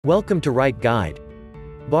Welcome to Right Guide.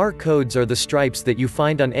 Bar codes are the stripes that you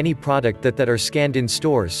find on any product that are scanned in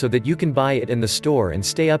stores so that you can buy it in the store and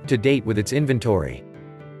stay up to date with its inventory.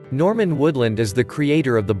 Norman Woodland is the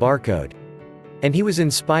creator of the barcode. And he was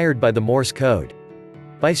inspired by the Morse code.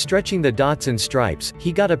 By stretching the dots and stripes,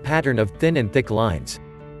 he got a pattern of thin and thick lines.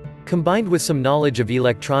 Combined with some knowledge of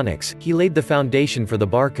electronics, he laid the foundation for the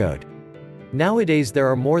barcode. Nowadays there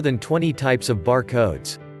are more than 20 types of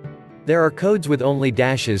barcodes. There are codes with only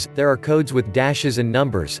dashes, there are codes with dashes and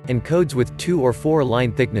numbers, and codes with 2 or 4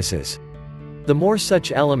 line thicknesses. The more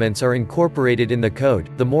such elements are incorporated in the code,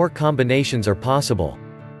 the more combinations are possible.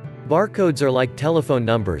 Barcodes are like telephone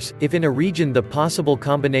numbers. If in a region the possible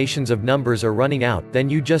combinations of numbers are running out, then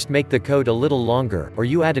you just make the code a little longer, or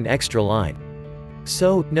you add an extra line.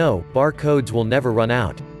 So, no, barcodes will never run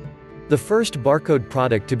out. The first barcode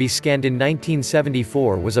product to be scanned in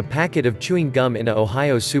 1974 was a packet of chewing gum in a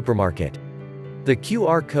Ohio supermarket. The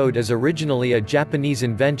QR code is originally a Japanese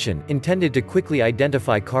invention, intended to quickly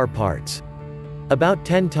identify car parts. About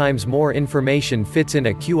 10 times more information fits in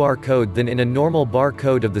a QR code than in a normal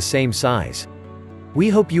barcode of the same size. We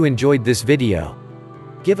hope you enjoyed this video.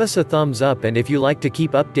 Give us a thumbs up, and if you like to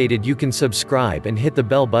keep updated you can subscribe and hit the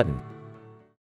bell button.